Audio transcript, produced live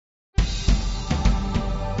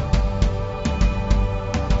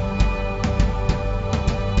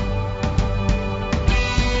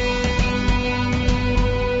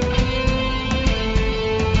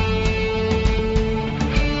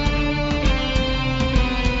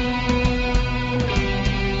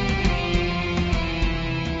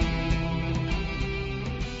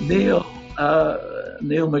Neil,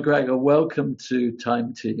 Neil McGregor, welcome to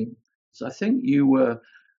Time Team. So I think you were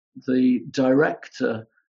the director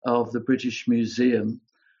of the British Museum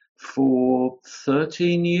for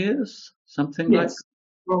 13 years, something like Yes,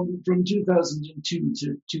 from 2002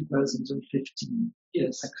 to 2015.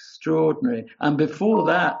 Yes, extraordinary. And before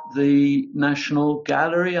that, the National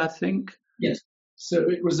Gallery, I think. yes. So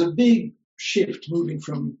it was a big shift moving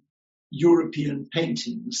from European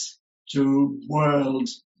paintings to world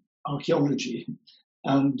archaeology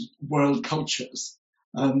and world cultures.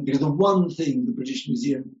 Because the one thing the British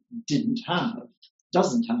Museum doesn't have,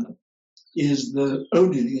 is the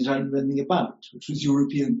only thing that I knew anything about, which was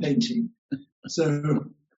European painting. So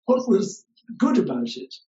what was good about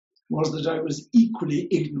it was that I was equally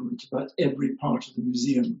ignorant about every part of the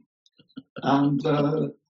museum, and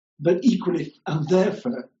but equally, and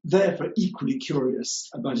therefore equally curious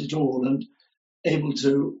about it all, and able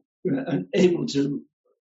to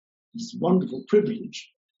this wonderful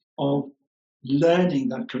privilege of learning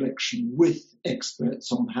that collection with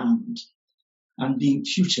experts on hand and being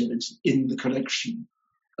tutored in the collection.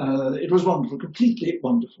 It was wonderful, completely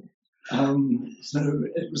wonderful. So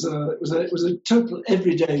it was a total,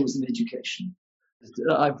 every day was an education.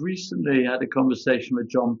 I've recently had a conversation with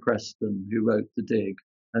John Preston, who wrote The Dig,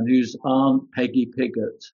 and whose aunt Peggy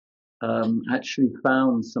Piggott actually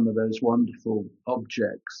found some of those wonderful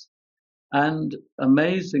objects. And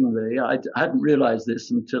amazingly, I hadn't realized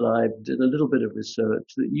this until I did a little bit of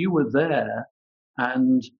research, that you were there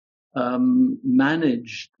and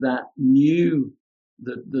managed that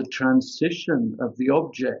the transition of the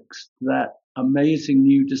objects, that amazing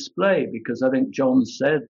new display, because I think John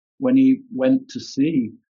said when he went to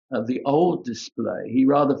see the old display, he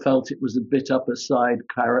rather felt it was a bit up a side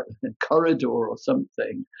corridor or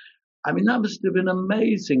something. I mean, that must have been an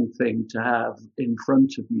amazing thing to have in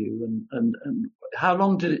front of you. And how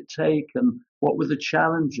long did it take, and what were the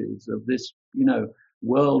challenges of this,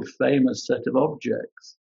 world famous set of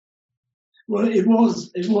objects? Well, it was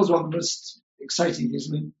one of the most exciting things.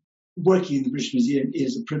 I mean, working in the British Museum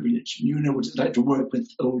is a privilege. You know what it's like to work with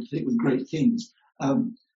with great things.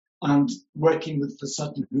 And working with the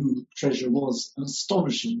Sutton Hoo treasure was an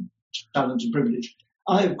astonishing challenge and privilege.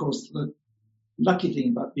 Of course, the lucky thing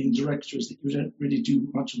about being director is that you don't really do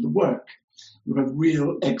much of the work. You have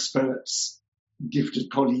real experts, gifted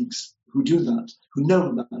colleagues who do that, who know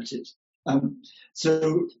about it.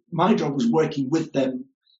 So my job was working with them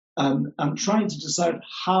and trying to decide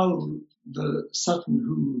how the Sutton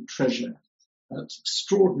Hoo treasure, that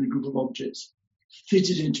extraordinary group of objects,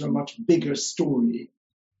 fitted into a much bigger story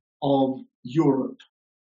of Europe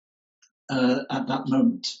at that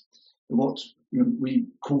moment, what we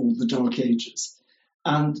call the Dark Ages.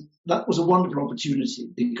 And that was a wonderful opportunity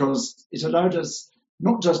because it allowed us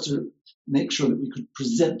not just to make sure that we could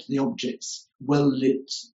present the objects well lit,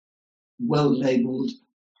 well labelled,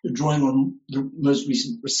 drawing on the most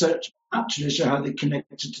recent research, actually show how they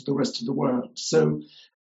connected to the rest of the world. So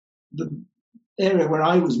the area where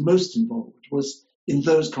I was most involved was in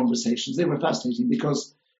those conversations. They were fascinating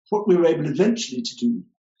because what we were able eventually to do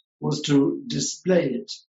was to display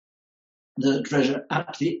it, the treasure,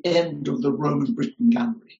 at the end of the Roman Britain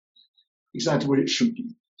gallery, exactly where it should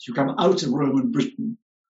be. So you come out of Roman Britain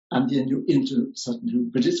and then you're into Sutton Hoo.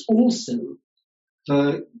 But it's also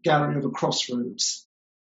the gallery of a crossroads.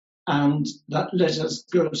 And that let us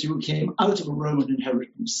go, so we came out of a Roman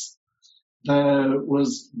inheritance. There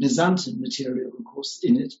was Byzantine material, of course,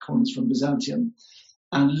 in it, coins from Byzantium,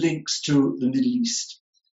 and links to the Middle East.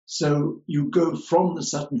 So you go from the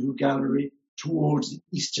Sutton Hoo gallery towards the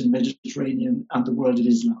Eastern Mediterranean and the world of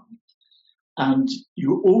Islam. And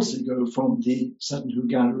you also go from the Sutton Hoo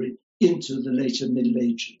gallery into the later Middle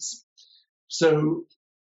Ages. So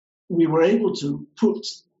we were able to put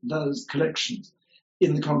those collections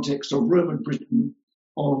in the context of Roman Britain,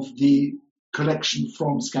 of the collection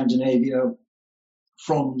from Scandinavia,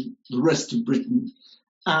 from the rest of Britain,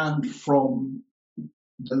 and from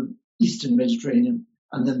the Eastern Mediterranean,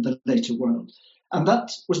 and then the later world. And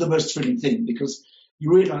that was the most thrilling thing, because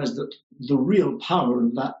you realize that the real power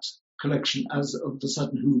of that collection, as of the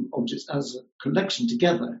Sutton Hoo objects as a collection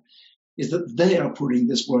together, is that they are putting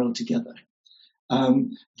this world together.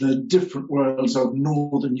 The different worlds of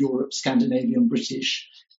Northern Europe, Scandinavian, British,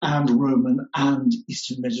 and Roman, and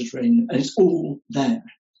Eastern Mediterranean, and it's all there.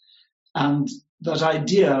 And that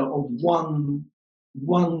idea of one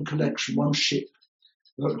collection, one ship,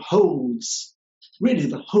 that holds really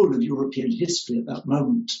the whole of European history at that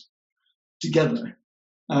moment together,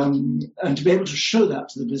 and to be able to show that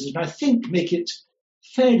to the visitor, I think make it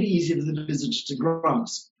fairly easy for the visitor to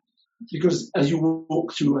grasp. because as you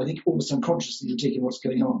walk through, I think almost unconsciously you're taking what's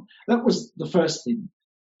going on. That was the first thing.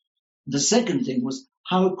 The second thing was,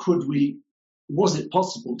 was it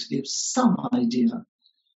possible to give some idea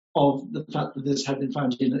of the fact that this had been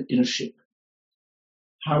found in a ship?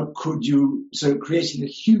 How could you, so creating a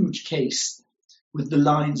huge case with the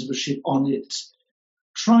lines of a ship on it,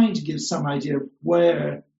 trying to give some idea of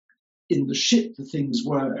where in the ship the things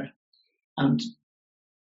were, and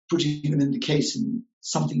putting them in the case in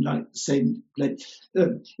something like the same place.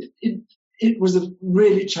 It was a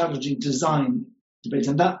really challenging design debate,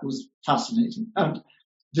 and that was fascinating. And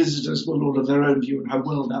visitors will all have their own view on how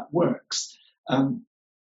well that works. And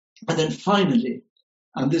then finally,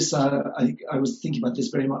 and this, I think I was thinking about this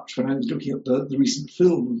very much when I was looking at the recent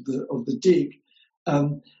film of the dig.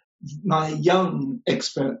 My young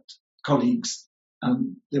expert colleagues,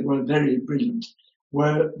 they were very brilliant,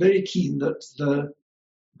 were very keen that the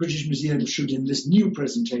British Museum should, in this new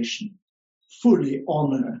presentation, fully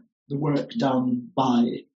honour the work done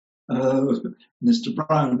by Mr.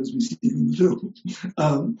 Brown, as we see in the film,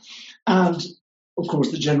 and of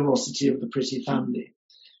course the generosity of the Pretty family.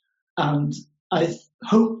 And I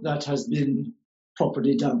hope that has been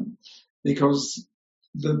properly done, because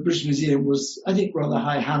the British Museum was, I think, rather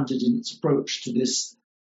high-handed in its approach to this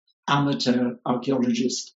amateur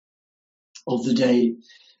archaeologist of the day,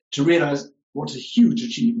 to realise what a huge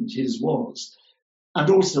achievement his was. And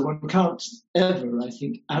also, one can't ever, I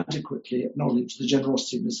think, adequately acknowledge the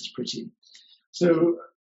generosity of Mrs. Pretty. So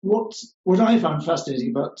what I found fascinating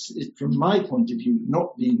about it, from my point of view,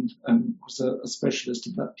 not being a specialist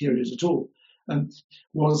of that period at all,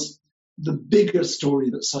 was the bigger story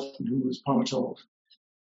that Sutton Hoo was part of,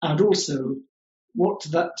 and also what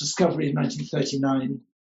that discovery in 1939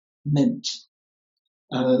 meant.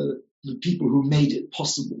 The people who made it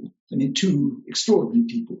possible. I mean, two extraordinary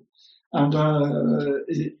people. And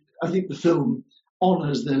I think the film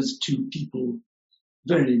honours those two people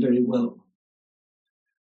very, very well.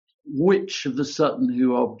 Which of the Sutton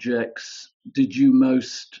Hoo objects did you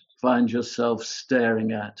most find yourself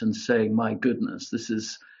staring at and saying, "My goodness, this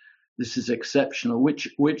is exceptional"?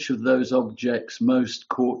 Which of those objects most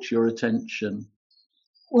caught your attention?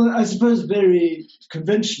 Well, I suppose very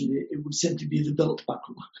conventionally it would simply be the belt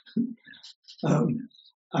buckle, and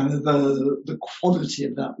the quality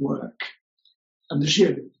of that work, and the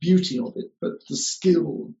sheer beauty of it, but the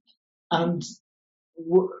skill, and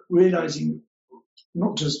realizing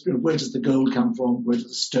not just where does the gold come from, where do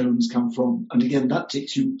the stones come from, and again that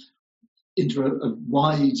takes you into a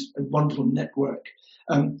wide and wonderful network.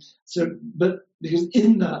 But because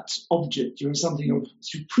in that object you have something of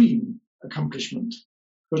supreme accomplishment,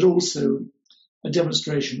 but also a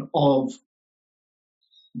demonstration of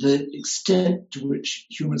the extent to which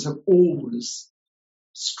humans have always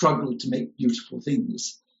struggled to make beautiful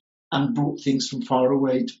things and brought things from far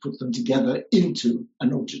away to put them together into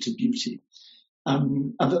an object of beauty.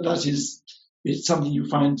 And that is, it's something you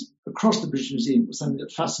find across the British Museum. But something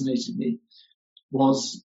that fascinated me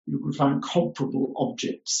was you could find comparable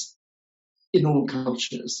objects in all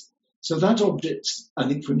cultures. So that object, I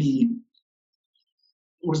think for me,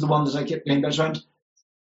 was the one that I kept going back around,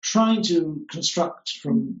 trying to construct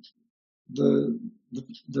from the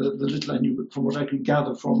little I knew, but from what I could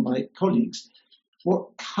gather from my colleagues,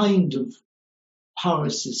 what kind of power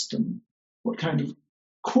system, what kind of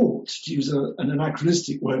court, to use an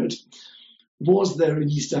anachronistic word, was there in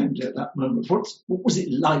East Anglia at that moment? What was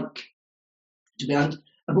it like to be, and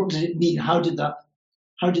what did it mean? How did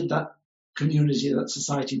that community, that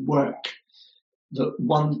society work, that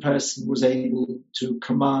one person was able to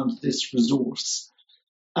command this resource?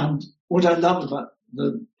 And what I love about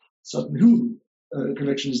the Sutton Hoo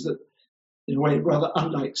collection is that, in a way, rather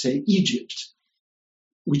unlike, say, Egypt,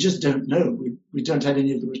 we just don't know. We don't have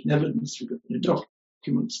any of the written evidence. We've got no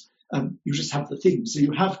documents. You just have the things. So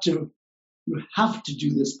you have to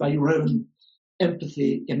do this by your own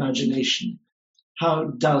empathy, imagination. How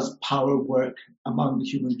does power work among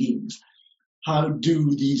human beings? How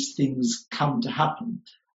do these things come to happen?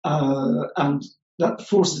 And that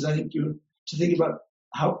forces, I think, you to think about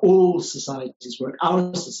how all societies work,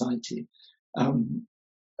 our society. And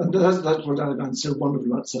that's what I find so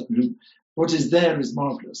wonderful about Sutton Hoo. What is there is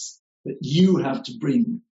marvellous, but you have to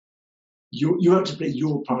bring, you have to play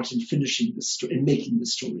your part in finishing the story, in making the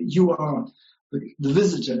story. You are, the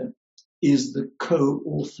visitor is the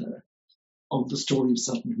co-author of the story of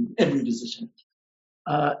Sutton Hoo, every visitor.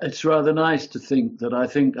 It's rather nice to think that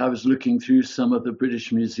I was looking through some of the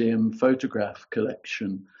British Museum photograph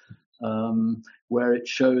collection, where it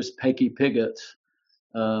shows Peggy Piggott,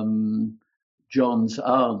 John's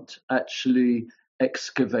aunt, actually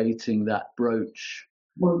excavating that brooch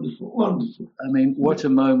Wonderful, wonderful. I mean, what a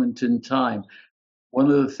moment in time.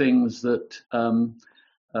 One of the things that a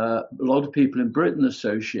lot of people in Britain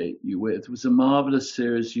associate you with was a marvelous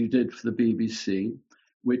series you did for the BBC,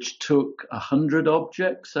 which took 100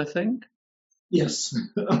 objects, I think. Yes,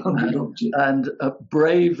 100 objects. And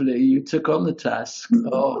bravely, you took on the task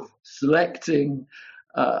of selecting,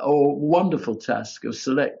 or wonderful task of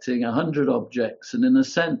selecting 100 objects, and in a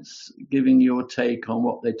sense, giving your take on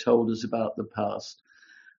what they told us about the past.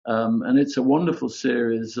 And it's a wonderful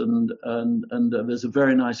series, and there's a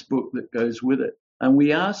very nice book that goes with it. And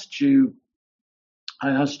I asked you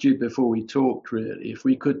before we talked, really, if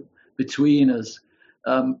we could, between us,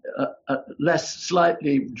 less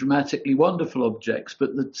slightly dramatically wonderful objects,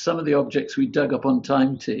 but some of the objects we dug up on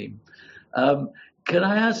Time Team. Can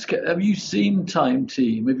I ask, have you seen Time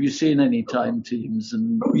Team? Have you seen any Time Teams?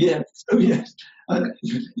 Oh yes. You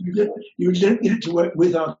don't get to work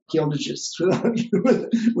with archaeologists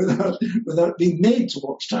without being made to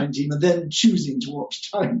watch Time Team and then choosing to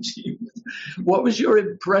watch Time Team. What was your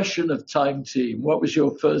impression of Time Team? What was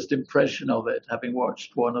your first impression of it, having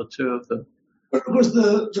watched one or two of them? Well, of course,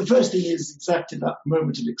 the first thing is exactly that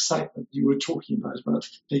moment of excitement you were talking about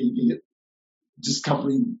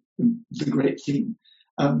discovering the great thing.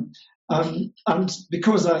 And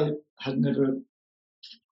because I had never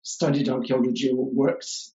studied archaeology or worked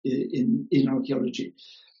in archaeology,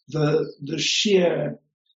 the sheer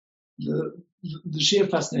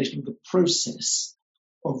fascination of the process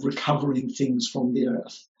of recovering things from the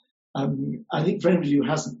earth. I think for anybody who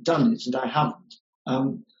hasn't done it, and I haven't,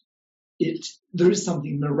 there is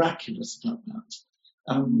something miraculous about that.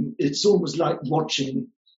 It's almost like watching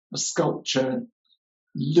a sculpture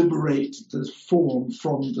liberate the form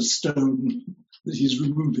from the stone that he's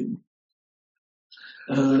removing.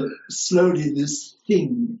 Slowly this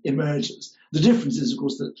thing emerges. The difference is, of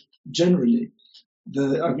course, that generally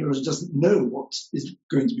the archaeologist doesn't know what is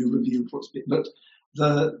going to be revealed, but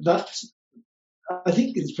I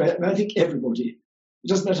think it's fair. I think everybody, it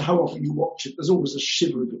doesn't matter how often you watch it, there's always a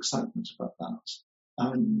shiver of excitement about that.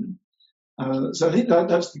 So I think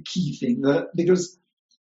that's the key thing, because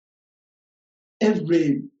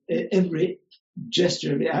every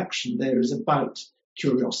gesture, every action there is about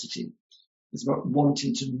curiosity. It's about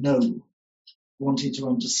wanting to know, wanting to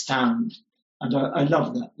understand. And I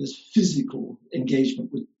love that. There's physical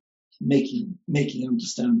engagement with making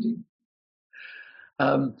understanding.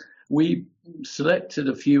 We selected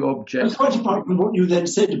a few objects. That's quite apart from what you then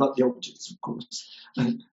said about the objects, of course.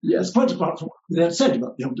 Yes, quite apart from what you then said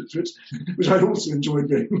about the objects, which I also enjoyed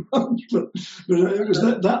very much. But it was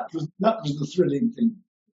that was the thrilling thing.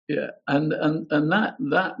 Yeah, and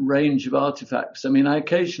that range of artifacts. I mean, I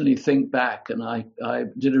occasionally think back, and I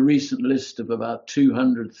did a recent list of about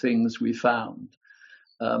 200 things we found.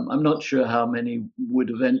 I'm not sure how many would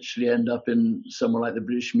eventually end up in somewhere like the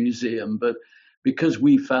British Museum, but because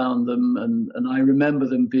we found them, and I remember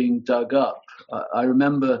them being dug up. I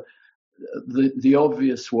remember the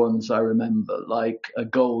obvious ones. I remember, like a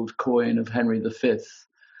gold coin of Henry V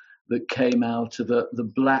that came out of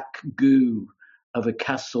the black goo of a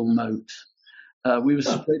castle moat. We were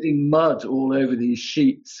spreading mud all over these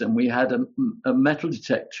sheets, and we had a metal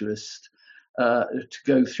detectorist to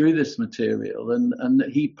go through this material, and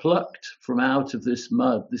he plucked from out of this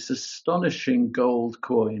mud this astonishing gold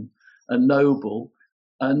coin, a noble,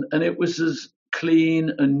 and it was as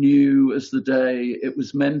clean and new as the day it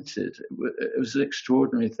was minted. It was an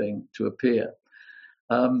extraordinary thing to appear.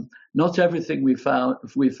 Not everything we found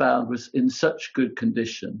was in such good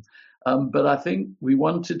condition. But I think we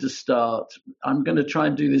wanted to start. I'm going to try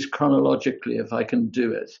and do this chronologically if I can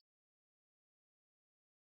do it.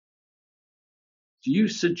 You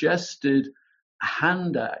suggested a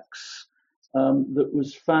hand axe that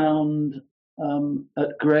was found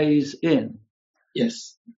at Gray's Inn.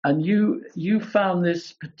 Yes. And you found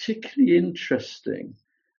this particularly interesting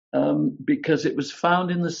because it was found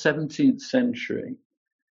in the 17th century.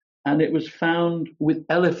 And it was found with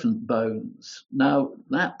elephant bones. Now,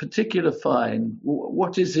 that particular find,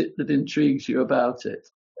 what is it that intrigues you about it?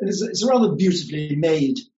 It's a rather beautifully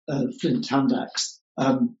made flint hand axe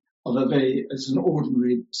it's an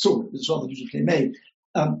ordinary sword. It's rather beautifully made.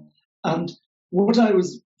 And what I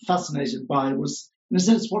was fascinated by was, in a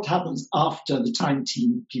sense, what happens after the Time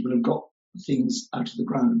Team people have got things out of the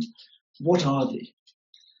ground. What are they?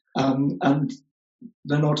 And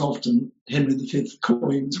they're not often Henry V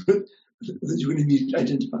coins that you can immediately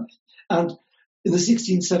identify. And in the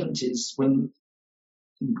 1670s, when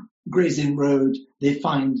Gray's Inn Road, they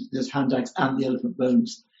find this hand axe and the elephant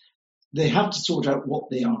bones, they have to sort out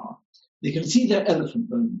what they are. They can see they're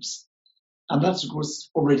elephant bones, And that's, of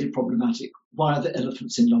course, already problematic. Why are there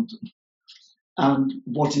elephants in London? And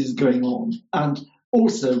what is going on? And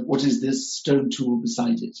also, what is this stone tool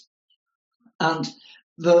beside it? And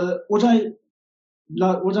what I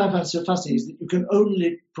find so fascinating is that you can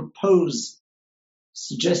only propose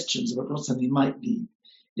suggestions about what something might be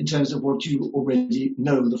in terms of what you already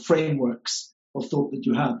know, the frameworks of thought that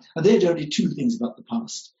you have. And they had only two things about the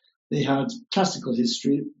past. They had classical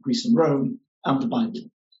history, Greece and Rome, and the Bible.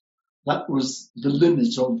 That was the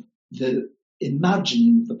limit of the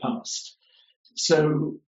imagining of the past.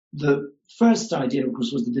 So the first idea, of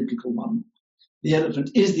course, was the biblical one. The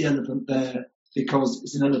elephant is the elephant there because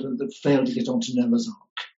it's an elephant that failed to get onto Noah's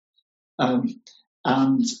Ark.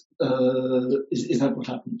 Is that what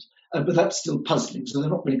happened? But that's still puzzling, so they're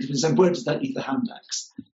not very convinced. And where does that leave the hand axe?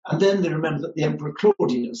 And then they remember that the Emperor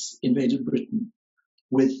Claudius invaded Britain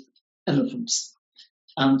with elephants.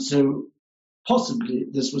 And so possibly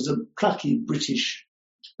this was a plucky British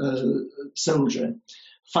soldier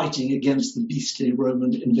fighting against the beastly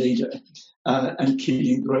Roman invader and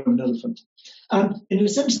killing the Roman elephant. And in a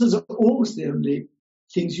sense, those are almost the only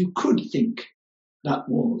things you could think that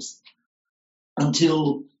was,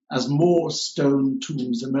 until as more stone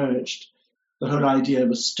tools emerged, the whole idea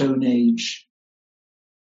of a Stone Age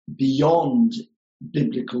beyond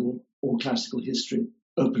biblical or classical history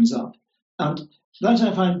opens up. And that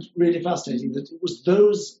I find really fascinating, that it was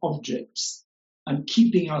those objects and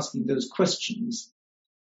keeping asking those questions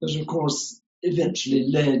that, of course, eventually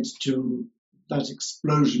led to that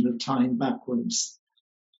explosion of time backwards.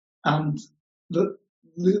 And the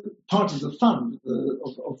part of the fun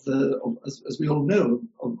as we all know,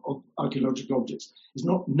 of archaeological objects is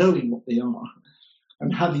not knowing what they are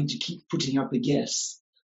and having to keep putting up a guess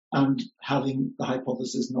and having the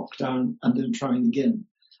hypothesis knocked down and then trying again.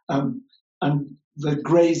 And the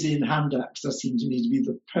Gray's Inn hand axe does seem to me to be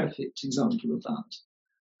the perfect example of that.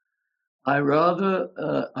 I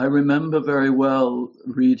remember very well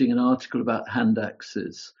reading an article about hand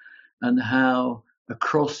axes and how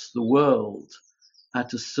across the world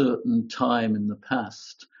at a certain time in the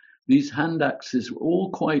past, these hand axes were all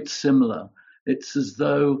quite similar. It's as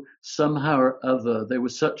though somehow or other they were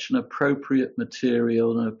such an appropriate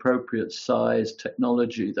material, an appropriate size,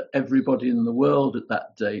 technology that everybody in the world at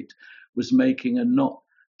that date was making a not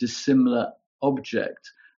dissimilar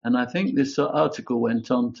object. And I think this article went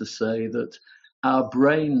on to say that our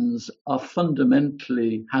brains are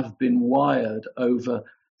fundamentally have been wired over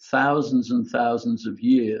thousands and thousands of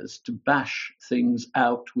years to bash things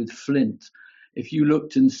out with flint. If you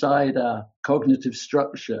looked inside our cognitive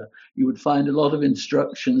structure, you would find a lot of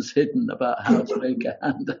instructions hidden about how to make a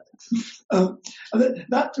hand axe.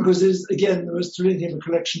 That, of course, is, again, the most thrilling thing of a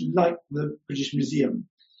collection like the British Museum,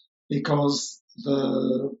 because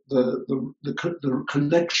the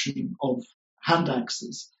collection of hand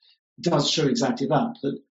axes does show exactly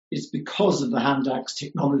that it's because of the hand axe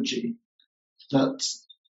technology that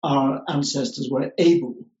our ancestors were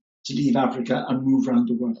able to leave Africa and move around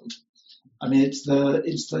the world. I mean, it's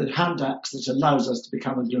the hand axe that allows us to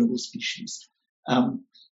become a global species. And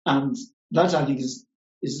that, I think, is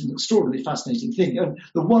an extraordinarily fascinating thing. And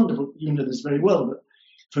the wonderful, you know this very well, but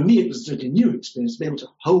for me, it was a totally new experience to be able to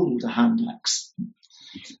hold a hand axe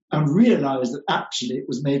and realize that actually it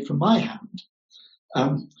was made from my hand,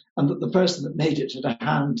 and that the person that made it had a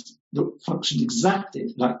hand that functioned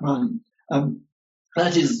exactly like mine.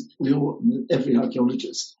 That is, every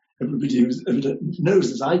archaeologist, everybody who's ever knows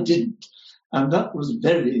this. I didn't. And that was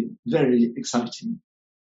very, very exciting.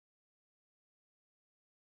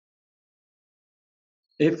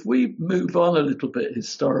 If we move on a little bit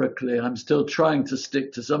historically, I'm still trying to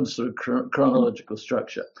stick to some sort of chronological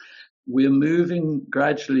structure. We're moving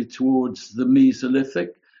gradually towards the Mesolithic,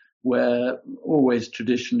 where always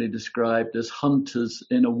traditionally described as hunters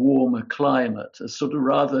in a warmer climate, a sort of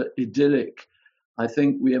rather idyllic. I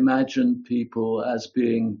think we imagine people as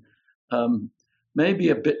being maybe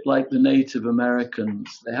a bit like the Native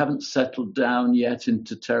Americans. They haven't settled down yet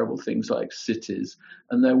into terrible things like cities,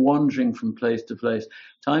 and they're wandering from place to place.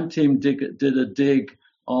 Time Team did a dig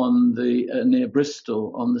on near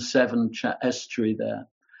Bristol on the Severn estuary there,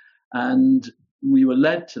 and we were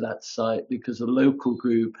led to that site because a local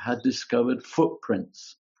group had discovered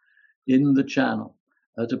footprints in the channel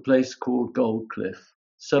at a place called Goldcliff.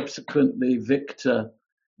 Subsequently, Victor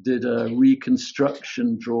did a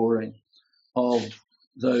reconstruction drawing of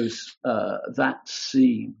those that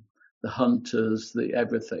scene, the hunters, the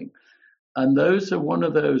everything. And those are one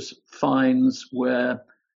of those finds where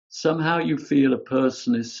somehow you feel a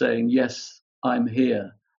person is saying, yes, I'm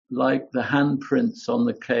here, like the handprints on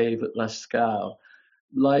the cave at Lascaux.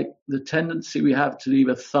 like the tendency we have to leave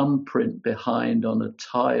a thumbprint behind on a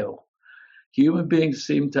tile. Human beings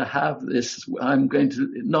seem to have this. I'm going to,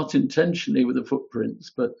 not intentionally with the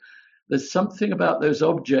footprints, but there's something about those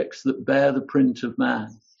objects that bear the print of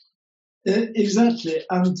man. Exactly.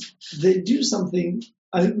 And they do something,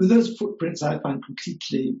 with those footprints I find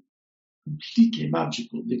completely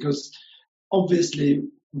magical, because obviously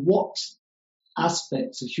what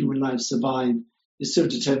aspects of human life survive is so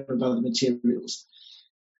determined by the materials.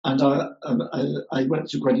 And I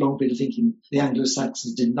went through quite a long period of thinking the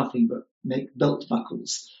Anglo-Saxons did nothing but make belt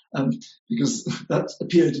buckles, because that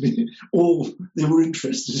appeared to be all they were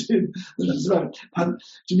interested in. And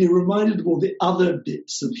to be reminded of all the other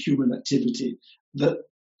bits of human activity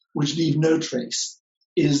which leave no trace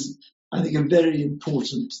is, I think, a very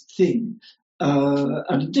important thing,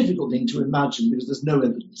 and a difficult thing to imagine because there's no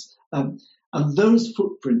evidence. And those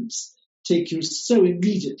footprints take you so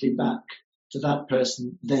immediately back to that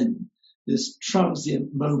person then, this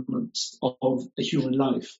transient moment of a human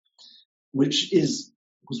life, which is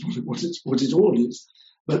what it all is,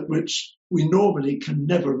 but which we normally can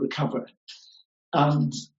never recover.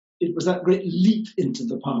 And it was that great leap into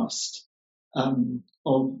the past and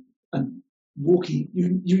walking.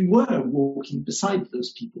 You were walking beside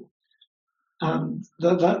those people, and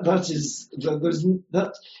it is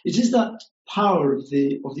that power of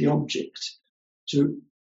the object to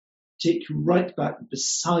take you right back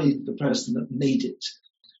beside the person that made it.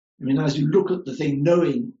 I mean, as you look at the thing,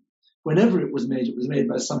 knowing whenever it was made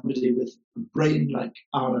by somebody with a brain like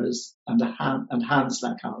ours and hands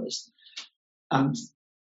like ours, and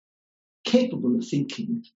capable of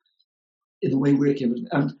thinking in the way we're capable.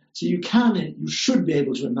 And so you should be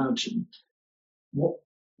able to imagine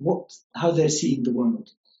how they're seeing the world,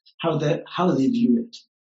 how they view it,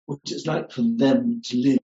 what it's like for them to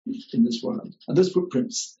live in this world. And those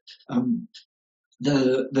footprints,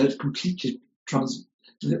 they're completely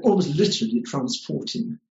they're almost literally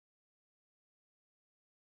transporting.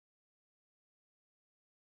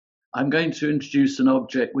 I'm going to introduce an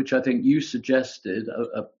object which I think you suggested,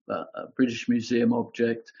 a British Museum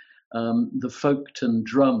object, the Folkestone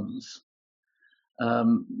drums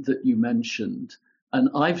that you mentioned. And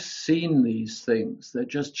I've seen these things. They're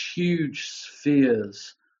just huge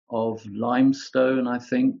spheres of limestone, I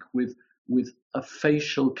think, with a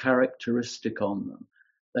facial characteristic on them.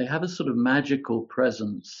 They have a sort of magical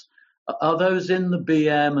presence. Are those in the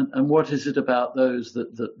BM, and what is it about those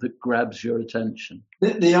that grabs your attention?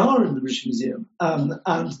 They are in the British Museum, and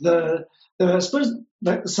they're I suppose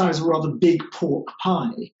like the size of a rather big pork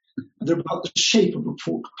pie. They're about the shape of a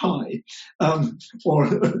pork pie, or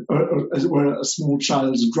as it were, a small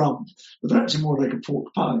child's drum, but they're actually more like a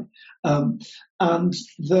pork pie. And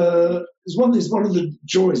it's one of the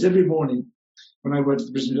joys every morning when I worked at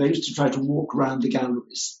the British Museum. I used to try to walk around the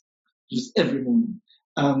galleries just every morning.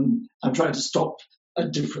 And try to stop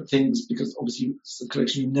at different things, because obviously it's a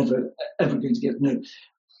collection you're never ever going to get to know.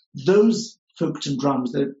 Those Folkestone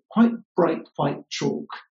drums, they're quite bright white chalk,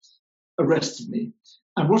 arrested me.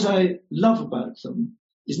 And what I love about them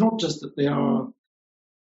is not just that they are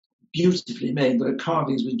beautifully made, there are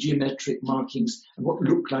carvings with geometric markings and what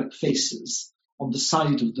look like faces on the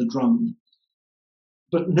side of the drum,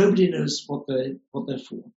 but nobody knows what they're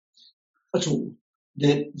for at all.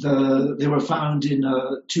 They were found in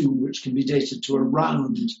a tomb which can be dated to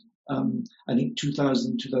around, I think,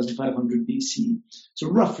 2000, 2500 BC, so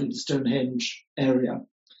roughly the Stonehenge area.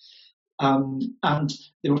 And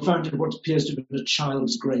they were found in what appears to have been a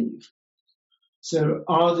child's grave. So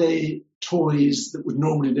are they toys that would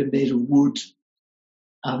normally have been made of wood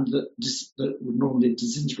and that would normally have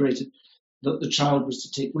disintegrated, that the child was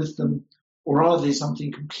to take with them, or are they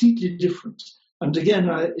something completely different? And again,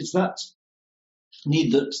 it's that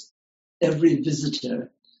need that every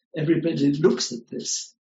visitor, everybody who looks at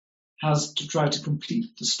this, has to try to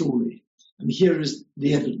complete the story. And here is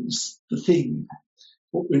the evidence, the thing,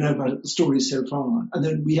 what we know about the story so far. And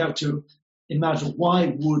then we have to imagine,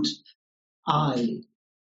 why would I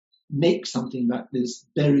make something like this,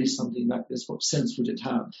 bury something like this? What sense would it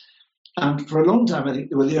have? And for a long time, I think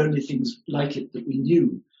they were the only things like it that we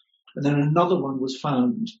knew. And then another one was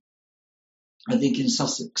found, I think, in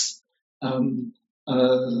Sussex,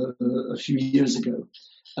 a few years ago,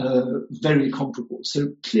 very comparable.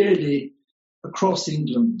 So clearly, across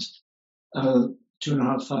England,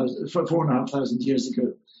 4,500 years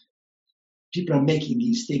ago, people are making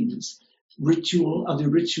these things. Ritual? Are they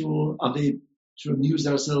ritual? Are they to amuse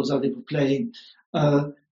ourselves? Are they for playing?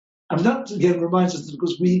 And that again reminds us that,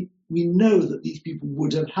 because we know that these people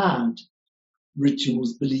would have had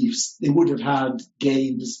rituals, beliefs. They would have had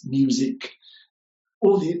games, music,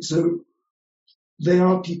 so they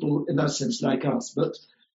are people in that sense like us, but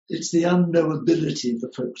it's the unknowability of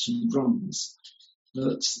the folks and drums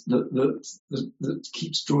that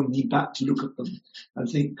keeps drawing me back to look at them and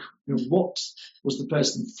think, what was the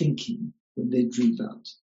person thinking when they drew that?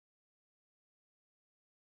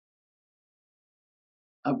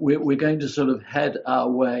 We're going to sort of head our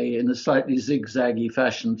way in a slightly zigzaggy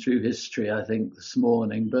fashion through history, I think, this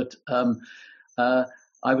morning. But I'm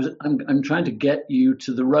trying to get you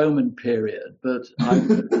to the Roman period, but I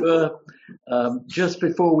prefer, just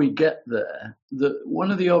before we get there, that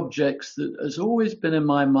one of the objects that has always been in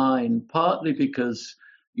my mind, partly because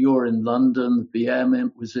you're in London,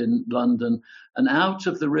 BM was in London, and out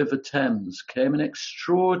of the River Thames came an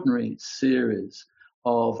extraordinary series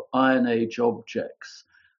of Iron Age objects.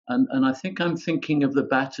 And I think I'm thinking of the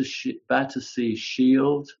Battersea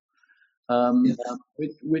Shield, Yes.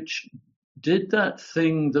 which did that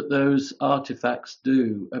thing that those artifacts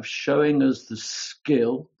do of showing us the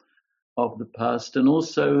skill of the past and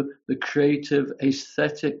also the creative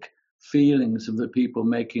aesthetic feelings of the people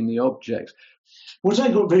making the objects. What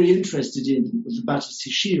I got very interested in with the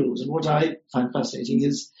Battersea Shield, and what I find fascinating,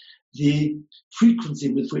 is the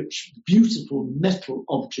frequency with which beautiful metal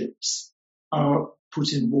objects are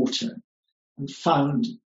put in water and found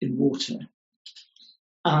in water.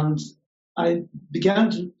 And I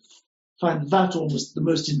began to find that almost the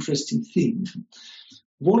most interesting thing.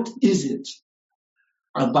 What is it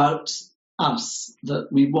about us that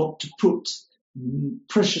we want to put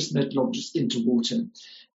precious metal objects into water?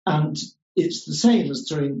 And it's the same as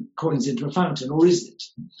throwing coins into a fountain, or is it?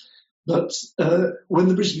 But when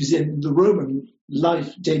the British Museum, in the Roman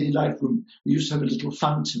daily life room, we used to have a little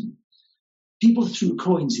fountain. People threw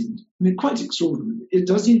coins in. I mean, quite extraordinary. It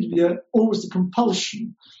does seem to be almost a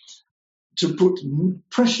compulsion to put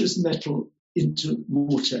precious metal into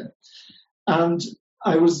water. And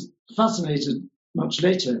I was fascinated much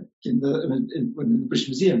later in the British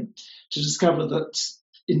Museum to discover that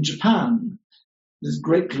in Japan, there's a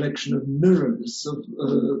great collection of mirrors, of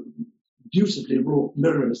beautifully wrought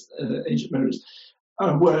mirrors, ancient mirrors,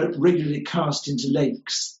 were regularly cast into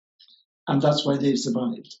lakes. And that's why they've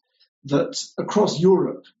survived. That across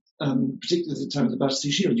Europe, particularly at the time of the Battersea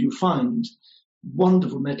Shield, you find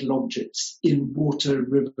wonderful metal objects in water,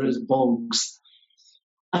 rivers, bogs.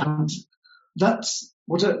 And that's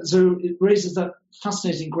so it raises that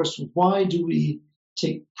fascinating question: why do we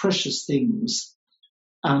take precious things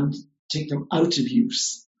and take them out of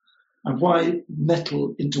use? And why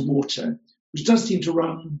metal into water, which does seem to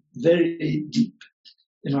run very deep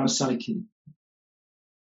in our psyche?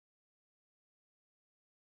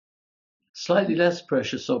 Slightly less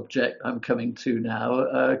precious object I'm coming to now.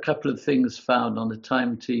 A couple of things found on the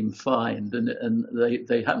Time Team find, and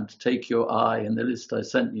they happened to take your eye in the list I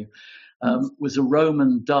sent you, was a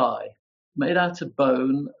Roman die made out of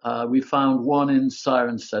bone. We found one in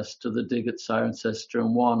Cirencester, the dig at Cirencester,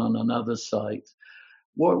 and one on another site.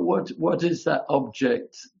 What is that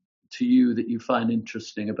object to you that you find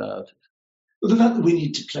interesting about it? Well, the fact that we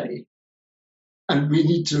need to play. And we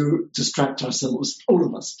need to distract ourselves, all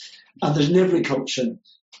of us. And in every culture,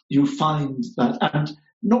 you find that, and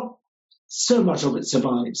not so much of it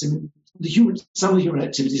survives. I mean, some of the human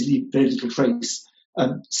activities leave very little trace.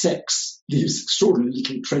 Sex leaves extraordinarily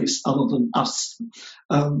little trace other than us.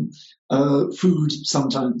 Food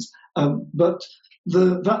sometimes. But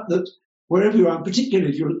the fact that wherever you are,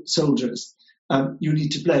 particularly if you're soldiers, you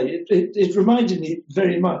need to play. It reminded me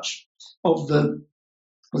very much of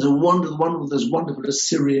one of those wonderful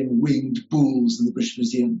Assyrian winged bulls in the British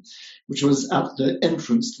Museum, which was at the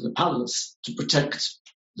entrance to the palace to protect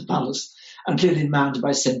the palace, and clearly manned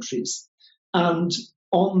by sentries. And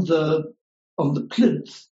on the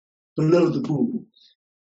plinth below the bull,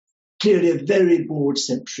 clearly a very bored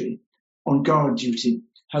sentry on guard duty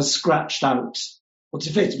has scratched out what's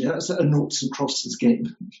effectively a noughts and crosses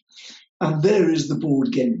game. And there is the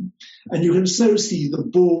board game. And you can so see the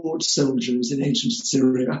bored soldiers in ancient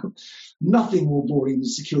Assyria, nothing more boring than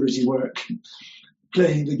security work,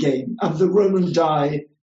 playing the game. And the Roman die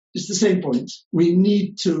is the same point. And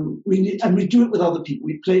we do it with other people.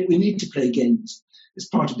 We need to play games. It's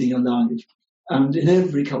part of being alive. And in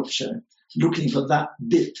every culture, looking for that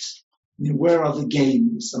bit. I mean, where are the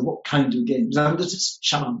games and what kind of games? And that it's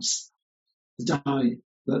chance, the die,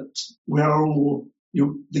 that we are all.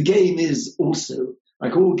 The game is also,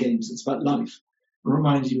 like all games, it's about life. And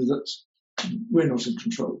remind you that we're not in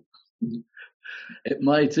control. It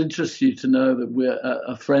might interest you to know that we're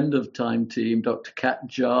a friend of Time Team, Dr. Kat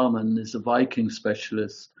Jarman, is a Viking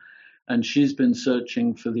specialist, and she's been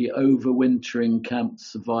searching for the overwintering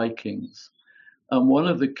camps of Vikings. And one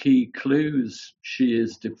of the key clues she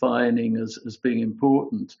is defining as being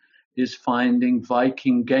important is finding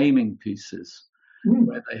Viking gaming pieces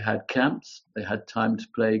where they had camps, they had time to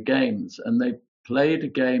play games, and they played a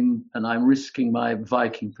game, and I'm risking my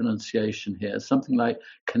Viking pronunciation here, something like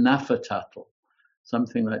Knafatatl,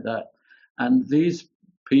 something like that. And these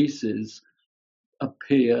pieces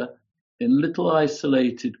appear in little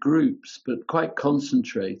isolated groups, but quite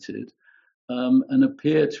concentrated, and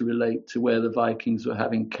appear to relate to where the Vikings were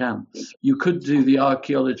having camps. You could do the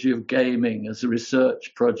archaeology of gaming as a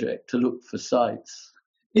research project to look for sites.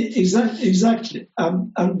 Exactly.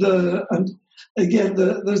 And again,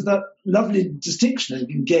 there's that lovely distinction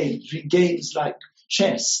in games, between games like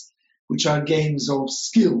chess, which are games of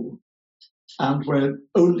skill and where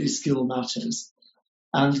only skill matters,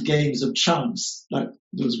 and games of chance, like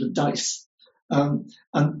those with dice.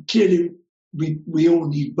 And clearly, we all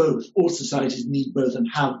need both. All societies need both and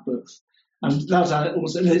have both. And that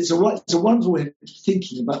also, it's a wonderful way of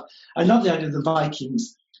thinking about. I love the idea of the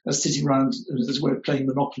Vikings sitting around, as it were, playing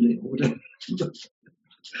Monopoly or whatever.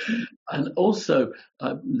 And also,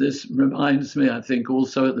 this reminds me, I think,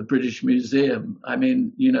 also at the British Museum. I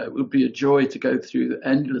mean, it would be a joy to go through the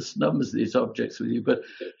endless numbers of these objects with you, but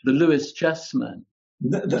the Lewis chessmen.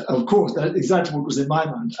 Of course, that's exactly what was in my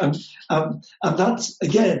mind. And that,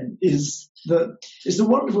 again, is the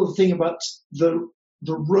wonderful thing about the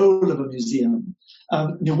role of a museum.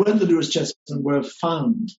 When the Lewis chessmen were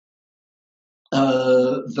found,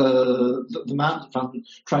 the man that found them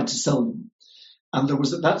tried to sell them. And there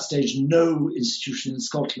was at that stage no institution in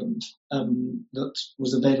Scotland that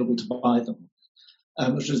was available to buy them.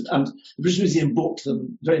 And the British Museum bought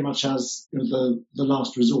them very much as the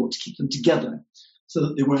last resort, to keep them together so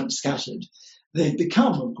that they weren't scattered. They've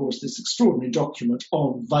become, of course, this extraordinary document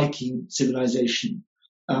of Viking civilization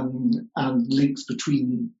and links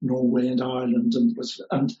between Norway and Ireland.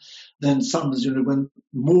 And then some, when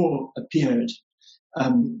more appeared,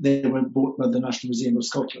 they were bought by the National Museum of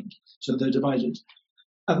Scotland. So they're divided.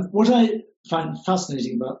 What I find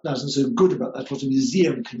fascinating about that and so good about that, what a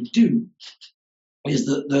museum can do, is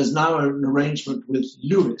that there's now an arrangement with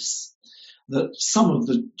Lewis that some of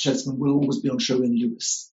the chessmen will always be on show in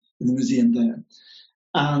Lewis, in the museum there.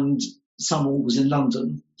 And some always in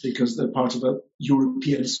London, because they're part of a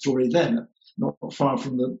European story there, not far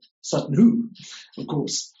from the Sutton Hoo, of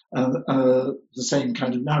course, the same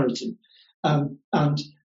kind of narrative. And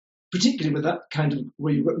particularly with that kind of,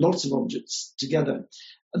 where you've got lots of objects together,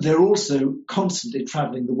 they're also constantly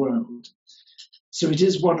traveling the world. So it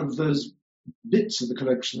is one of those bits of the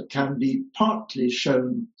collection that can be partly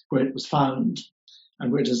shown where it was found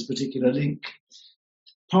and where it has a particular link,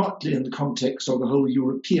 partly in the context of the whole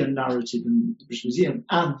European narrative in the British Museum,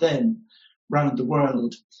 and then round the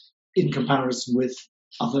world in comparison with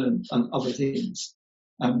other things.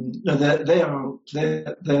 They are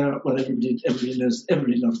well, everybody loves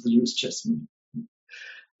the Lewis chessmen.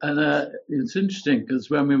 And it's interesting because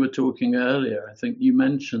when we were talking earlier, I think you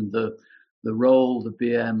mentioned the role the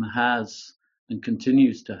BM has and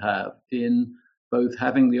continues to have in both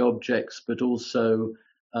having the objects but also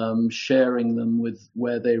sharing them with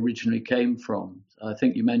where they originally came from. I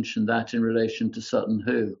think you mentioned that in relation to Sutton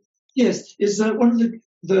Hoo. Yes, it's one of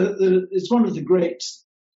the great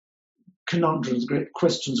conundrums, great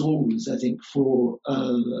questions always, I think, for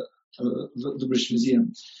the British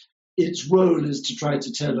Museum. Its role is to try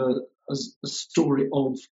to tell a story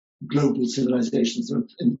of global civilizations,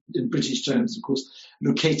 in British terms, of course,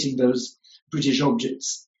 locating those British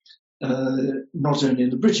objects, not only in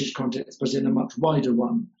the British context, but in a much wider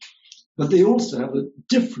one. But they also have a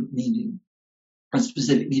different meaning, a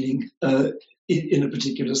specific meaning in a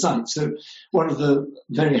particular site. So one of the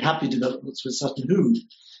very happy developments with Sutton Hoo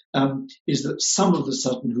is that some of the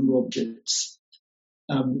Sutton Hoo objects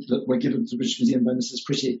that were given to the British Museum by Mrs.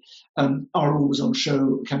 Pretty are always on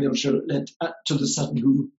show, can be on show to the Sutton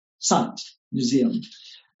Hoo site museum.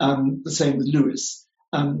 The same with Lewis.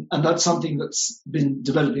 And that's something that's been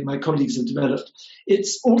developing, my colleagues have developed.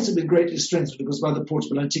 It's also been greatly strengthened, of course, by the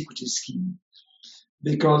Portable Antiquities Scheme,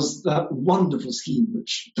 because that wonderful scheme,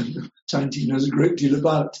 which Tyne knows a great deal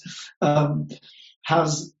about,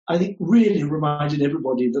 has, I think, really reminded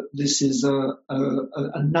everybody that this is a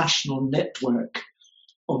national network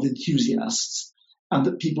of enthusiasts, and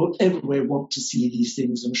that people everywhere want to see these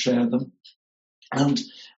things and share them, and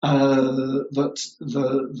that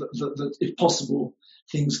if possible,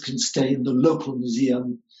 things can stay in the local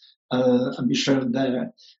museum and be shown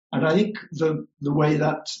there. And I think the way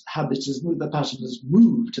that habit has moved, the pattern has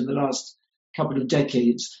moved in the last couple of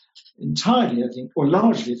decades, entirely, I think, or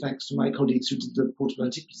largely thanks to my colleagues who did the Portable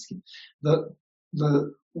Antiquities Scheme, that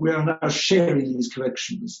the we are now sharing these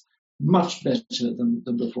collections much better than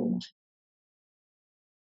before.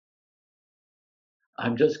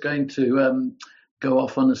 I'm just going to go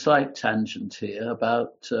off on a slight tangent here.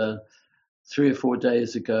 About 3 or 4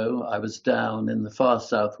 days ago, I was down in the far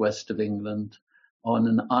southwest of England on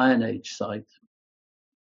an Iron Age site,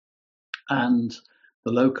 and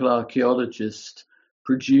the local archaeologist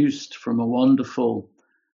produced from a wonderful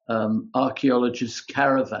archaeologist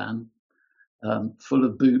caravan full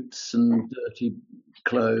of boots and dirty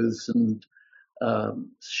clothes and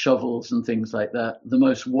shovels and things like that, the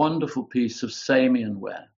most wonderful piece of Samian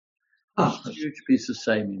ware, a huge piece of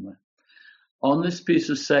Samian ware. On this piece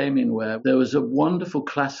of Samian ware, there was a wonderful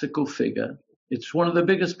classical figure. It's one of the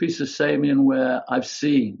biggest pieces of Samian ware I've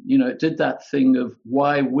seen. You know, it did that thing of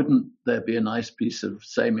why wouldn't there be a nice piece of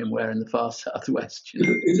Samian ware in the far southwest? You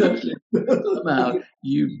know? Exactly. Somehow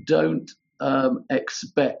you don't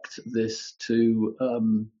expect this to,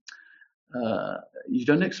 you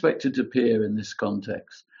don't expect it to appear in this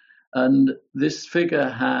context. And this figure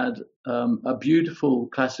had a beautiful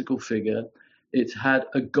classical figure. It had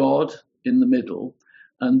a god in the middle,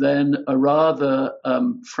 and then a rather,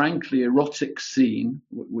 frankly, erotic scene,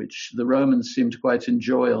 which the Romans seemed to quite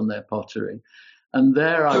enjoy on their pottery. And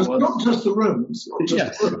there I was. Not just the Romans.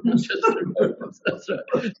 Yes, not just the Romans. That's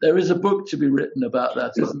right. There is a book to be written about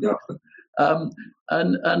that, isn't there?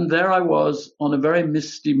 And there I was on a very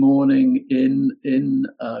misty morning in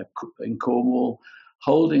Cornwall,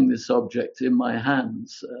 holding this object in my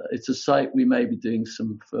hands. It's a site we may be doing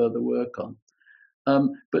some further work on.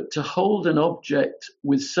 But to hold an object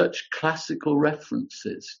with such classical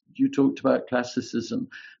references, you talked about classicism,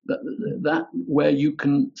 that where you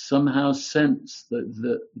can somehow sense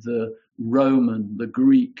the Roman, the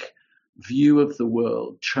Greek view of the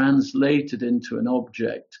world translated into an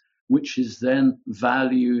object, which is then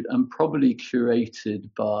valued and probably curated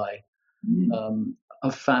by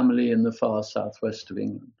a family in the far southwest of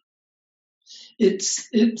England.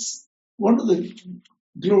 It's one of the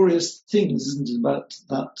glorious things, isn't it,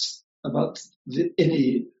 about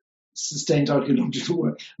any sustained archaeological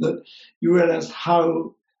work, that you realize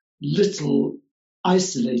how little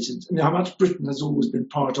isolated, how much Britain has always been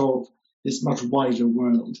part of this much wider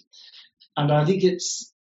world. And I think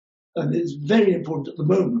it's very important at the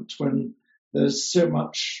moment when there's so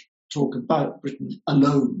much talk about Britain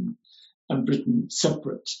alone and Britain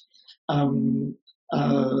separate,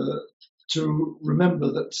 to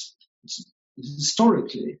remember that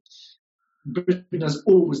historically, Britain has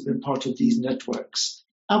always been part of these networks,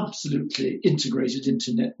 absolutely integrated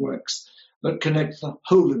into networks that connect the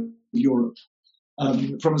whole of Europe,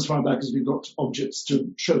 from as far back as we've got objects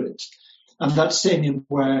to show it. And that Samian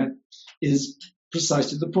ware is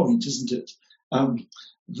precisely the point, isn't it?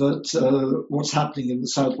 That what's happening in the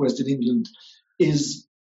southwest of England is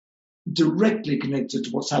directly connected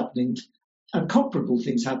to what's happening and comparable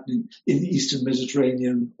things happening in the Eastern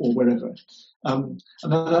Mediterranean or wherever. And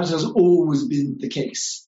that has always been the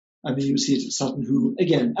case. I mean, you see it at Sutton Hoo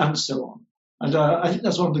again, and so on. And I think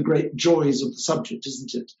that's one of the great joys of the subject,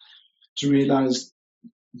 isn't it? To realize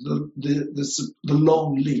the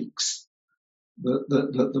long links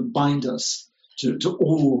that bind us to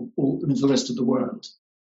all the rest of the world.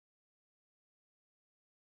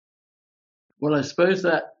 Well, I suppose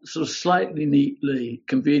that sort of slightly neatly,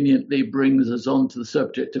 conveniently brings us on to the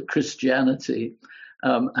subject of Christianity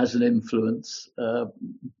as an influence.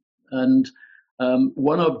 And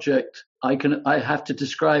one object, I have to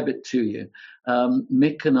describe it to you.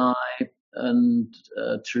 Mick and I and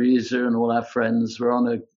Teresa and all our friends were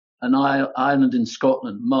on an island in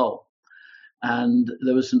Scotland, Mull, and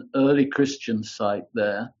there was an early Christian site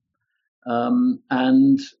there.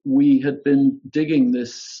 And we had been digging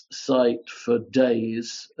this site for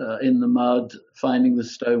days in the mud, finding the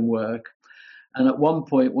stonework. And at one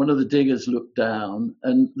point, one of the diggers looked down,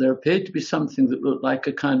 and there appeared to be something that looked like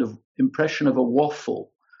a kind of impression of a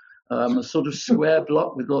waffle, a sort of square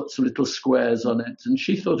block with lots of little squares on it. And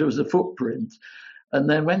she thought it was a footprint, and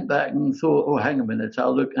then went back and thought, oh, hang a minute,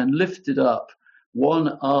 I'll look, and lifted up one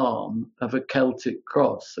arm of a Celtic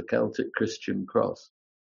cross, a Celtic Christian cross.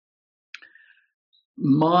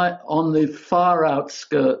 On the far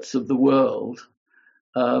outskirts of the world,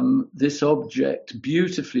 this object,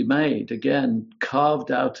 beautifully made, again,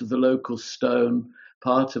 carved out of the local stone,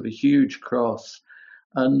 part of a huge cross.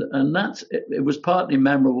 And it was partly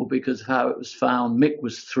memorable because of how it was found. Mick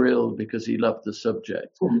was thrilled because he loved the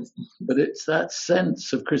subject. But it's that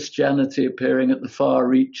sense of Christianity appearing at the far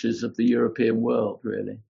reaches of the European world,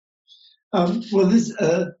 really. Well, this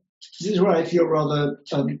is where I feel rather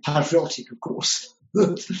patriotic, of course.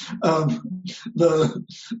 the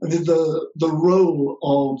role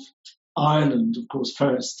of Ireland, of course,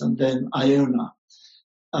 first, and then Iona,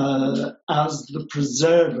 as the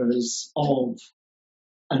preservers of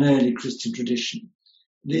an early Christian tradition,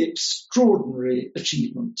 the extraordinary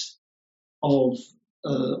achievement of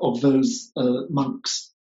those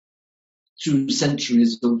monks through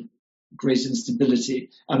centuries of great instability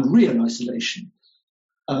and real isolation,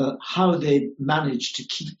 how they managed to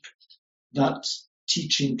keep that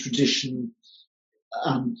teaching tradition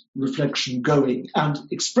and reflection going and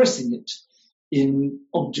expressing it in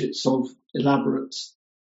objects of elaborate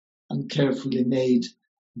and carefully made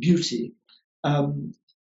beauty,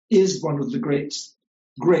 is one of the great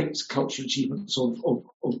cultural achievements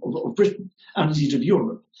of Britain and indeed of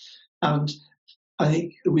Europe. And I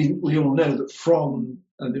think we all know that from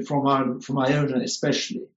Ireland, from Iona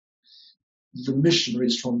especially, the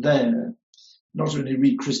missionaries from there not only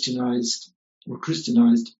re-Christianized or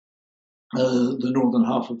Christianized the northern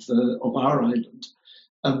half of our island,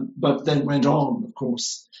 but then went on, of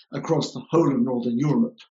course, across the whole of northern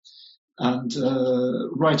Europe and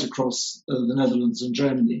right across the Netherlands and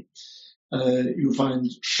Germany. You find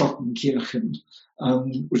Schottenkirchen,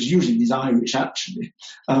 which usually means Irish, actually,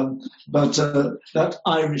 but that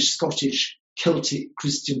Irish, Scottish, Celtic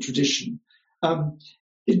Christian tradition. I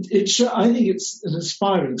think it's an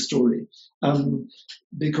inspiring story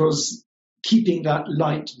because keeping that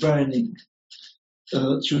light burning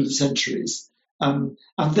through the centuries. And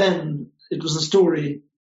then it was a story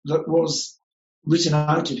that was written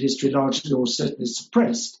out of history largely, or certainly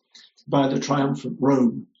suppressed, by the triumphant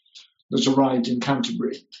Rome that arrived in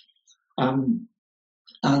Canterbury. And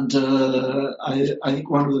I think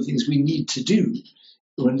one of the things we need to do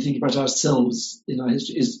when thinking about ourselves in our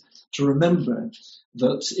history is to remember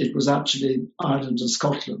that it was actually Ireland and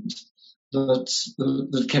Scotland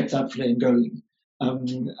that kept that flame going, and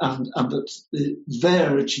that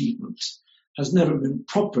their achievement has never been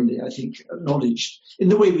properly, I think, acknowledged in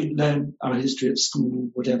the way we learn our history at school,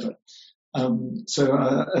 whatever. So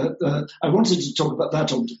I wanted to talk about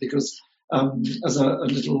that object because as a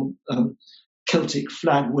little Celtic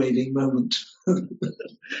flag-waving moment.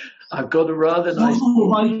 I've got a rather nice...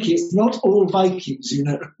 Not all Vikings, you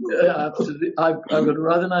know. Absolutely. I've got a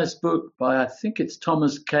rather nice book by, I think it's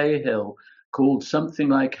Thomas Cahill, called something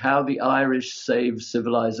like How the Irish Saved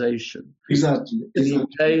Civilization. Exactly.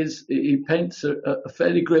 He paints a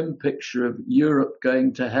fairly grim picture of Europe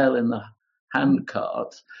going to hell in the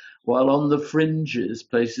handcart, while on the fringes,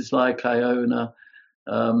 places like Iona,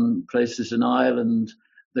 places in Ireland,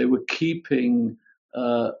 they were keeping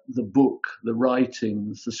the book, the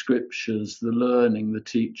writings, the scriptures, the learning, the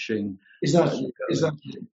teaching. Exactly.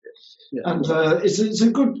 Yeah. And it's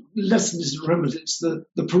a good lesson to remember. It's the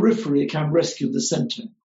periphery can rescue the centre.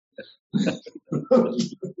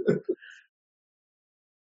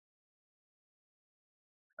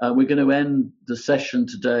 We're going to end the session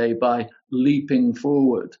today by leaping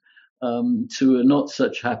forward to a not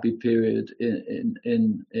such happy period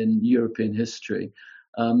in European history,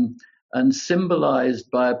 and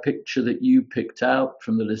symbolized by a picture that you picked out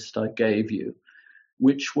from the list I gave you,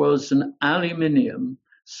 which was an aluminium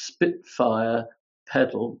Spitfire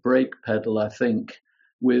pedal, brake pedal, I think,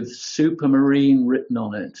 with Supermarine written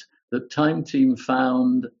on it, that Time Team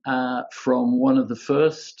found from one of the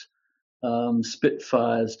first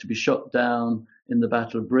Spitfires to be shot down in the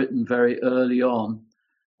Battle of Britain very early on,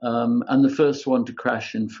 and the first one to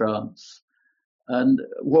crash in France. And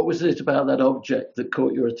what was it about that object that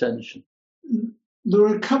caught your attention? There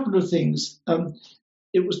were a couple of things.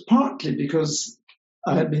 It was partly because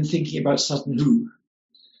I had been thinking about Sutton Hoo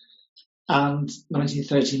and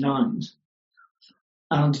 1939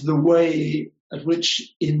 and the way at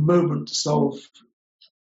which in moments of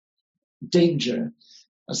danger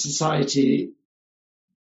a society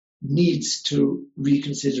needs to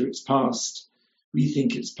reconsider its past,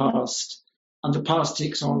 rethink its past, and the past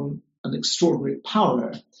takes on an extraordinary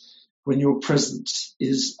power when your present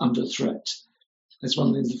is under threat. That's one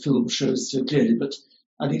of the things the film shows so clearly, but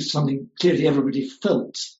I think it's something clearly everybody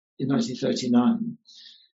felt in 1939.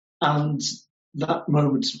 And that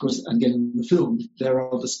moment, of course, again in the film, there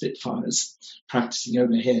are the Spitfires practicing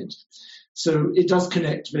overhead. So it does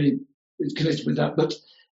connect with that, but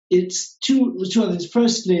it's two other things.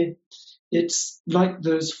 Firstly, it's like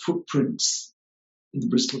those footprints in the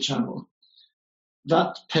Bristol Channel.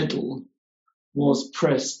 That pedal was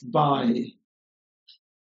pressed by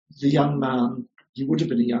the young man, he would have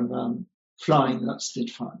been a young man, flying that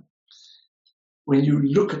Spitfire. When you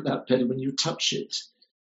look at that pedal, when you touch it,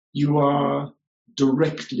 you are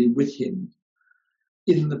directly with him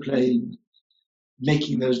in the plane,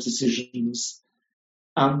 making those decisions,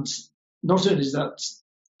 And not only does that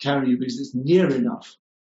carry you, because it's near enough,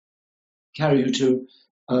 carry you to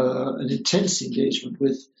an intense engagement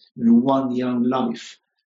with one young life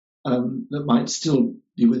that might still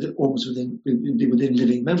be almost within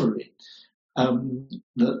living memory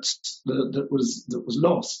that was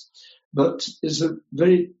lost, but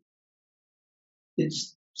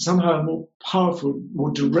it's somehow a more powerful,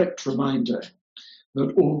 more direct reminder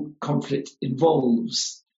that all conflict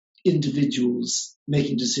involves individuals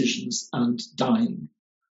making decisions and dying.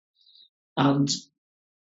 And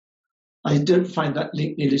I don't find that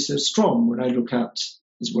link nearly so strong when I look at,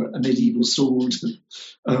 as it were, a medieval sword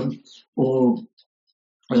or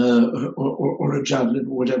a javelin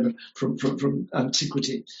or whatever from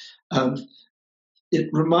antiquity. It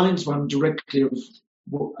reminds one directly of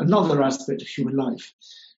another aspect of human life,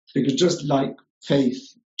 because just like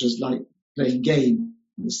faith, just like playing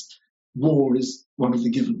games, war is one of the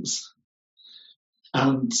givens,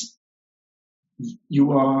 and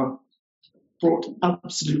you are brought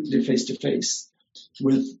absolutely face to face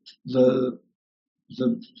with the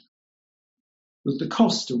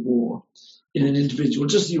cost of war in an individual,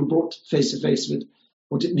 just as you're brought face to face with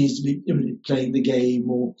what it means to be playing the game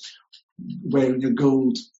or wearing a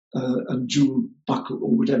gold and jewel buckle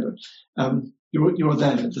or whatever. You're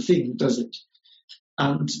there, the thing does it,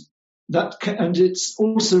 and it's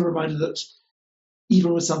also a reminder that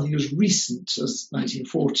even with something as recent as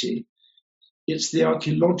 1940, it's the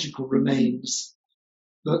archaeological remains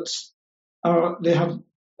that they have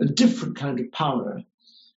a different kind of power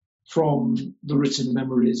from the written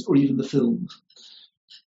memories or even the film.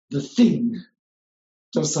 The thing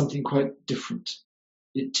does something quite different.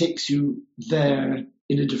 It takes you there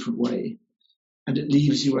in a different way, and it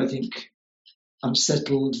leaves you, I think,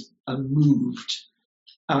 unsettled and moved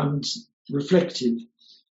and reflective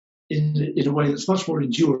in a way that's much more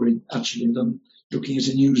enduring, actually, than looking at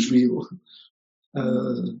a newsreel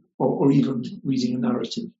or even reading a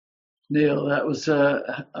narrative. Neil, that was an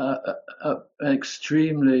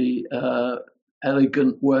extremely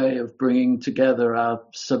elegant way of bringing together our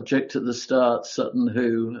subject at the start, Sutton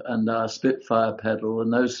Hoo, and our Spitfire pedal,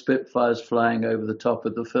 and those Spitfires flying over the top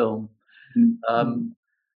of the film. Mm-hmm.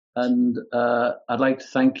 And I'd like to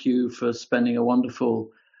thank you for spending a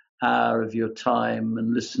wonderful hour of your time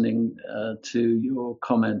and listening to your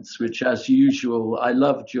comments, which, as usual, I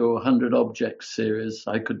loved your 100 Objects series.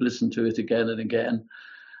 I could listen to it again and again.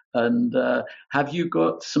 And have you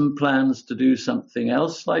got some plans to do something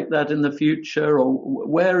else like that in the future, or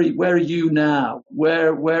where are you now?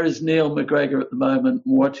 Where is Neil MacGregor at the moment?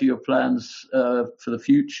 What are your plans for the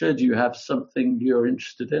future? Do you have something you're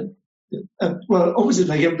interested in? Well, obviously,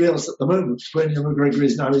 like everybody else at the moment, where Neil MacGregor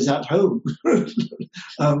is now is at home,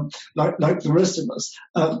 like the rest of us.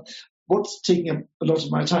 What's taking up a lot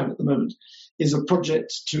of my time at the moment is a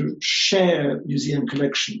project to share museum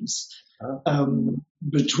collections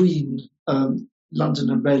between London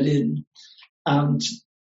and Berlin and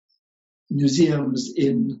museums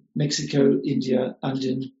in Mexico, India, and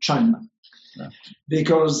in China. Yeah.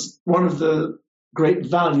 Because one of the great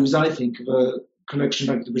values, I think, of a collection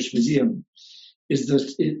like the British Museum is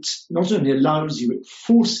that it not only allows you, it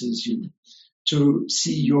forces you to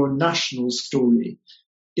see your national story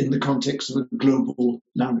in the context of a global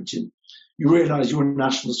narrative. You realize your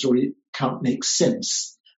national story can't make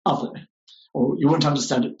sense or you won't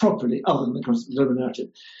understand it properly other than the context of the global narrative.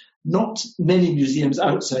 Not many museums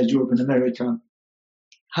outside Europe and America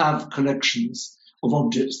have collections of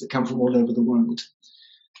objects that come from all over the world.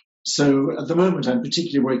 So at the moment, I'm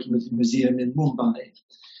particularly working with the museum in Mumbai,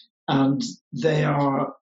 and they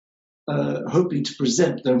are working to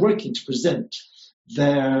present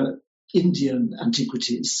their Indian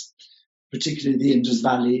antiquities, particularly the Indus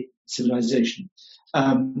Valley civilization,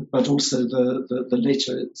 but also the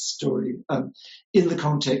later story, in the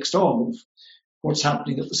context of what's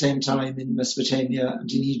happening at the same time in Mesopotamia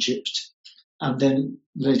and in Egypt, and then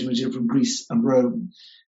later material from Greece and Rome.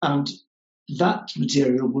 And that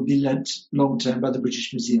material will be lent long-term by the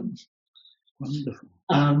British Museum. Wonderful.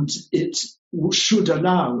 And it will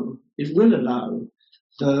allow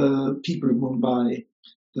the people of Mumbai,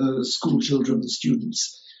 the school children, the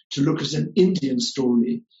students, to look at an Indian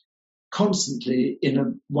story constantly in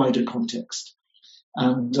a wider context.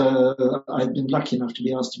 And I've been lucky enough to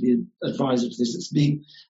be asked to be an advisor to this. It's being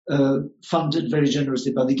funded very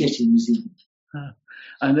generously by the Getty Museum.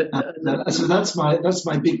 So that's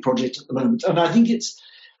my big project at the moment. And I think it's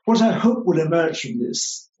what I hope will emerge from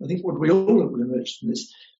this. I think what we all hope will emerge from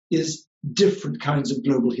this is different kinds of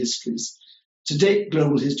global histories. To date,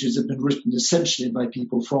 global histories have been written essentially by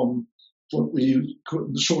people from what we in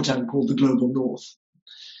the shorthand call the global north.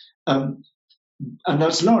 And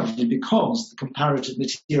that's largely because the comparative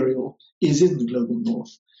material is in the global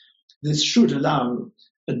north. This should allow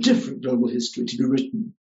a different global history to be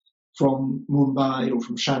written from Mumbai or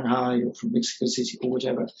from Shanghai or from Mexico City or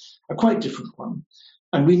whatever, a quite different one.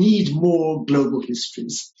 And we need more global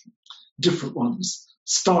histories, different ones,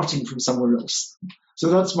 starting from somewhere else. So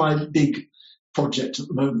that's my big project at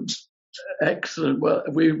the moment. Excellent. Well,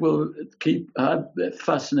 we will keep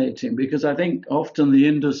fascinating, because I think often the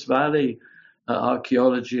Indus Valley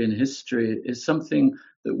archaeology and history is something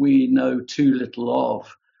that we know too little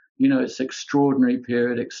of. You know, it's extraordinary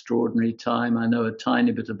period, extraordinary time. I know a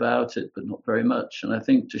tiny bit about it, but not very much. And I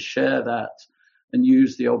think to share that and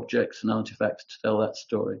use the objects and artifacts to tell that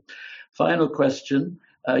story. Final question.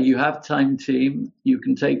 You have Time Team. You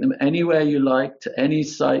can take them anywhere you like, to any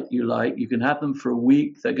site you like. You can have them for a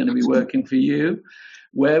week. They're going to be working for you.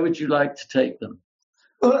 Where would you like to take them?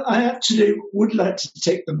 Well, I actually would like to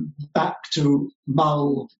take them back to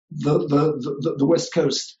Mull, the west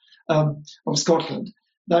coast of Scotland,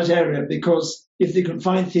 that area, because if they can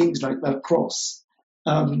find things like that cross,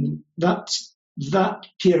 that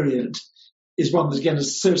period is one that, again,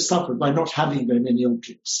 is so suffered by not having very many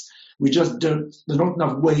objects. We just don't, there are not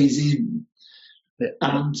enough ways in.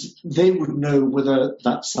 And they would know whether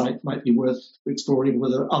that site might be worth exploring,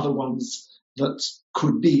 whether other ones that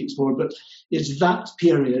could be explored. But it's that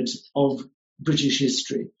period of British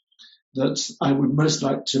history that I would most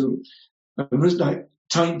like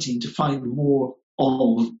Time Team to find more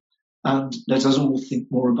of, and let us all think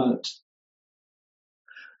more about.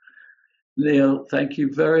 Neil, thank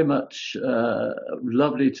you very much.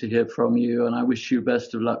 Lovely to hear from you, and I wish you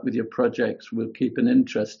best of luck with your projects. We'll keep an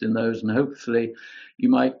interest in those, and hopefully you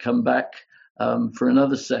might come back for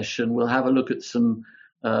another session. We'll have a look at some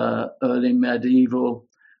early medieval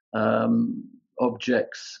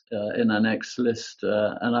objects in our next list,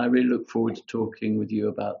 and I really look forward to talking with you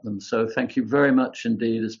about them. So thank you very much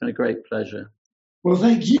indeed. It's been a great pleasure. Well,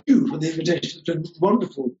 thank you for the invitation. It's been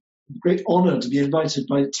wonderful. Great honour to be invited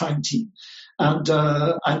by Time Team, and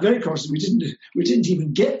I'm very conscious we didn't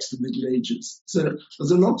even get to the Middle Ages, so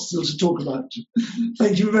there's a lot still to talk about.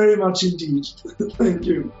 Thank you very much indeed. Thank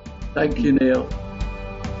you. Thank you, Neil.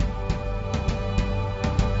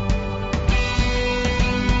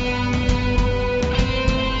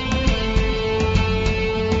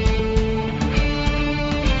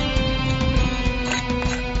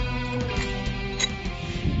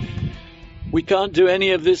 We can't do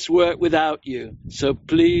any of this work without you, so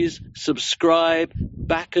please subscribe,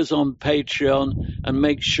 back us on Patreon, and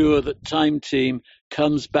make sure that Time Team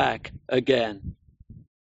comes back again.